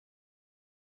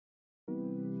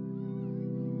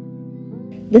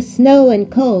The snow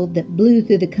and cold that blew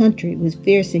through the country was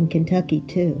fierce in Kentucky,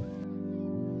 too.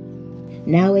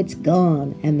 Now it's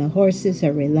gone, and the horses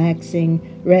are relaxing,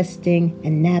 resting,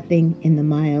 and napping in the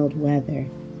mild weather.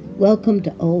 Welcome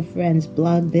to Old Friends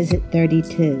Blog Visit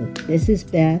 32. This is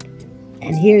Beth,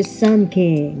 and here's Sun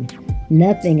King.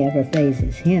 Nothing ever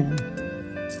phases him.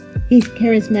 He's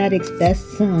Charismatic's best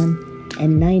son,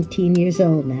 and 19 years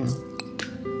old now.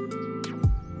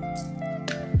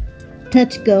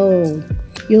 Touch gold.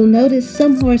 You'll notice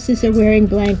some horses are wearing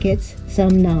blankets,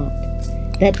 some not.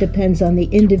 That depends on the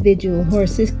individual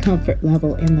horse's comfort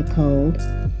level in the cold.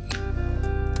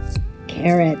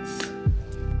 Carrots.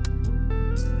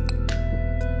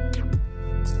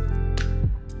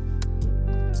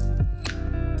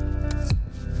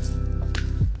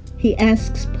 He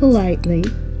asks politely.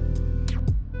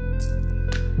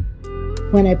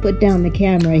 When I put down the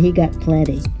camera, he got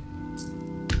plenty.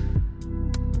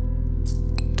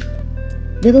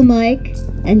 Little Mike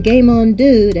and Game On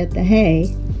Dude at the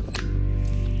hay.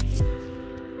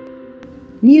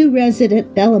 New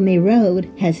resident Bellamy Road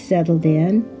has settled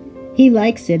in. He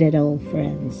likes it at Old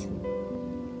Friends.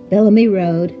 Bellamy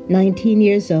Road, 19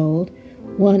 years old,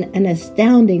 won an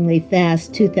astoundingly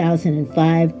fast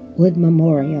 2005 Wood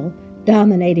Memorial,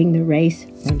 dominating the race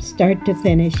from start to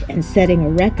finish and setting a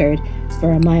record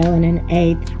for 1 1/8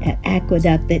 miles at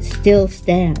Aqueduct that still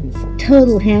stands.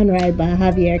 Total handride by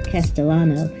Javier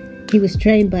Castellano. He was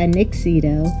trained by Nick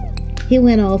Cito. He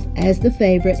went off as the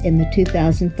favorite in the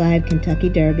 2005 Kentucky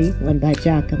Derby, won by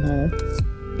Giacomo.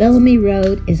 Bellamy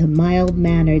Road is a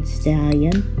mild-mannered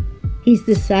stallion. He's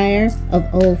the sire of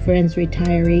Old Friends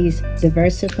retirees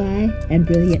Diversify and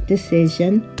Brilliant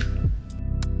Decision.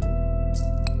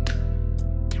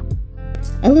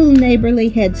 A little neighborly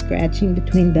head-scratching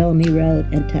between Bellamy Road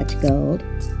and Touch Gold.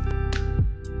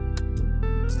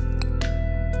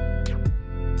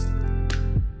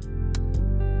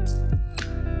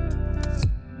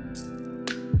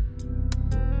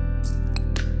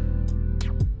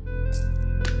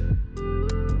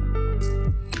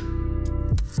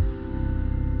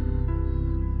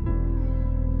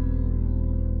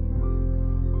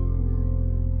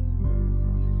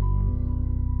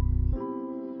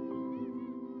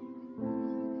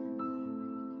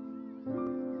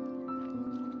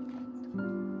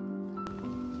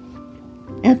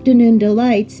 Afternoon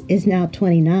Deelites is now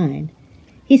 29.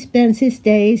 He spends his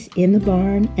days in the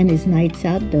barn and his nights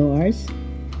outdoors.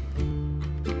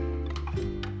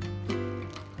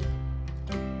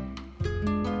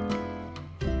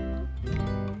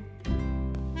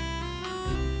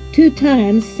 Two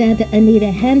times Santa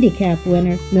Anita Handicap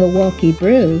winner Milwaukee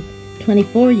Brew,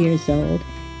 24 years old,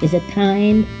 is a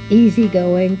kind,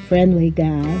 easygoing, friendly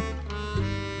guy.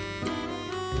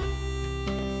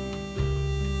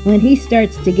 When he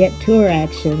starts to get tour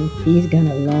action, he's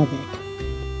gonna love it.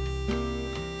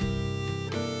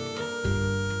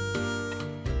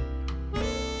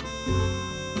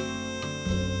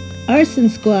 Arson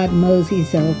Squad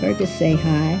moseys over to say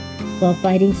hi, while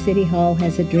Fighting City Hall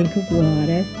has a drink of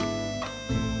water.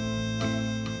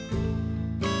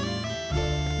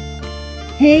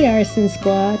 Hey, Arson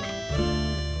Squad.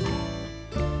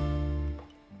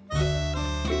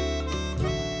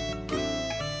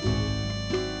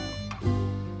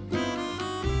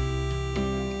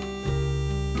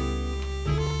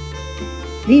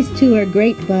 These two are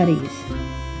great buddies.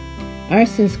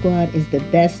 Arson Squad is the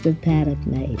best of paddock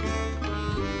mates.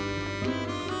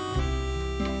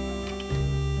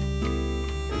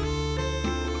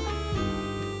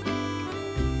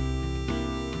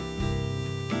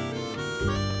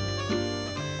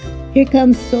 Here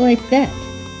comes Soi Phet.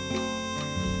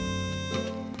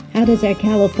 How does our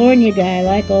California guy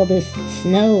like all this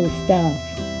snow stuff?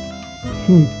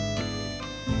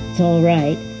 It's all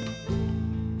right.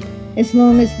 As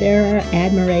long as there are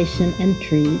admiration and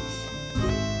treats.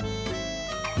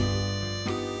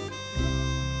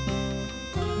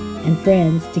 And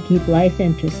friends to keep life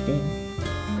interesting.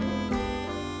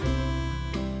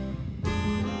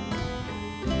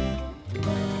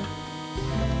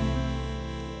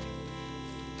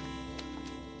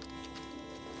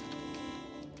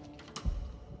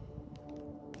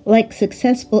 Like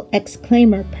successful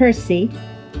exclaimer Persie,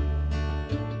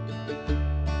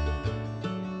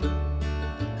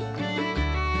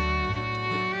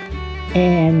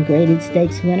 and graded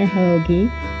stakes winner Hogy,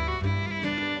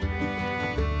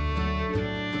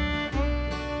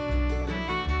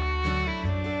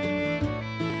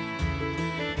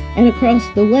 and across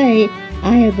the way,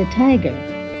 Eye of the Tiger.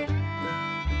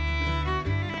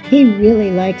 He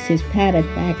really likes his paddock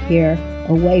back here,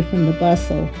 away from the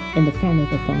bustle in the front of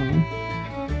the farm.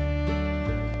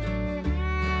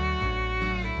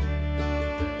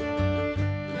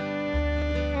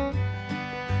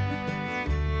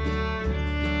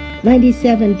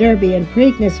 '97 Derby and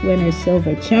Preakness winner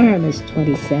Silver Charm is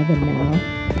 27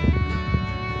 now.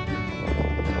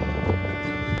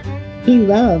 He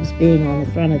loves being on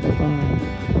the front of the farm.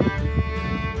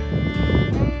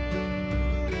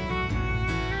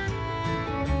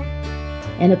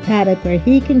 In a paddock where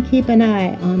he can keep an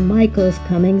eye on Michael's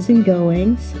comings and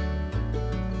goings.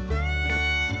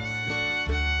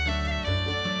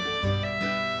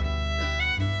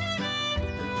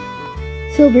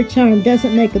 Silver Charm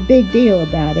doesn't make a big deal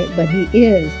about it, but he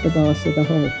is the boss of the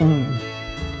whole farm.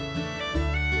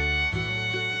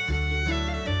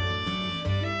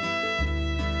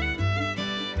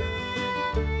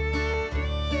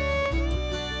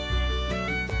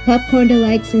 Popcorn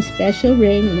Delights and Special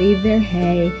Ring leave their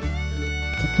hay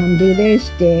to come do their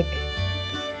shtick.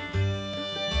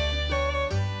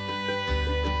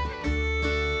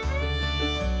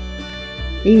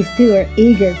 These two are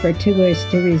eager for tours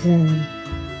to resume.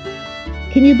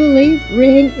 Can you believe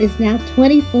Ring is now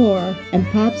 24 and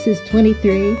Pops is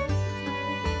 23?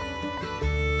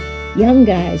 Young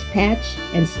guys Patch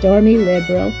and Stormy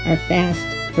Liberal are fast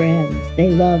friends.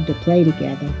 They love to play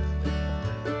together.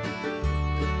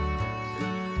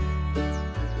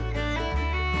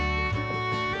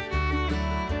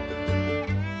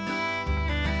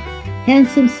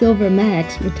 Handsome Silver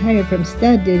Max, retired from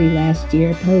stud duty last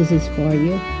year, poses for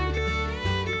you.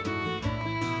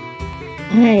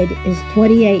 Hyde is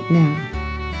 28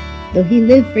 now. Though he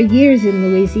lived for years in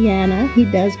Louisiana, he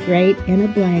does great in a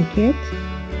blanket.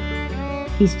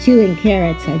 He's chewing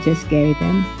carrots I just gave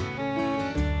him.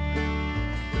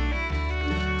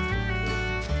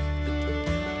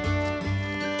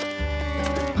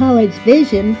 Pollard's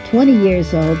Vision, 20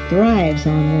 years old, thrives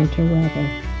on winter weather.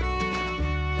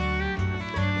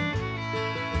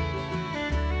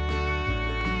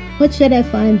 What should I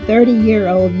find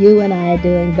 30-year-old you and I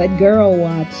doing but girl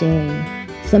watching?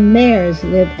 Some mares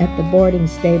live at the boarding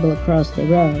stable across the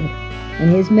road, and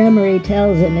his memory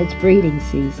tells him it's breeding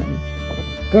season.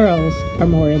 Girls are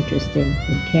more interesting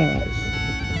than carrots,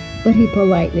 but he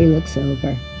politely looks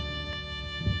over.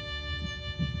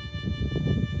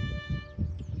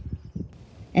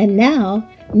 And now,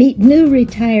 meet new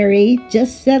retiree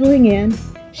just settling in,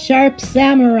 Sharp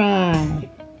Samurai.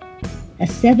 A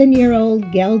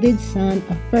 7-year-old gelded son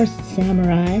of First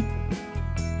Samurai,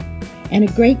 and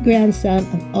a great-grandson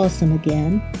of Awesome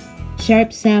Again.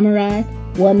 Sharp Samurai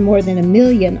won more than $1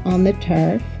 million on the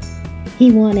turf.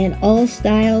 He won in all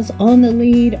styles, on the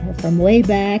lead or from way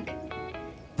back.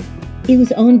 He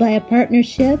was owned by a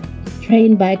partnership,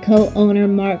 trained by co-owner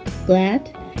Mark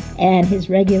Glatt, and his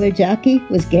regular jockey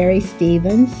was Gary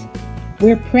Stevens.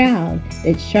 We're proud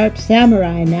that Sharp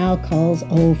Samurai now calls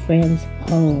old friends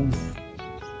home.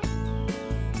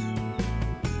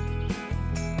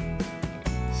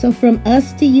 So from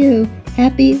us to you,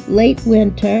 happy late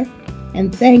winter,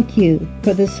 and thank you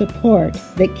for the support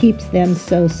that keeps them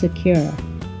so secure.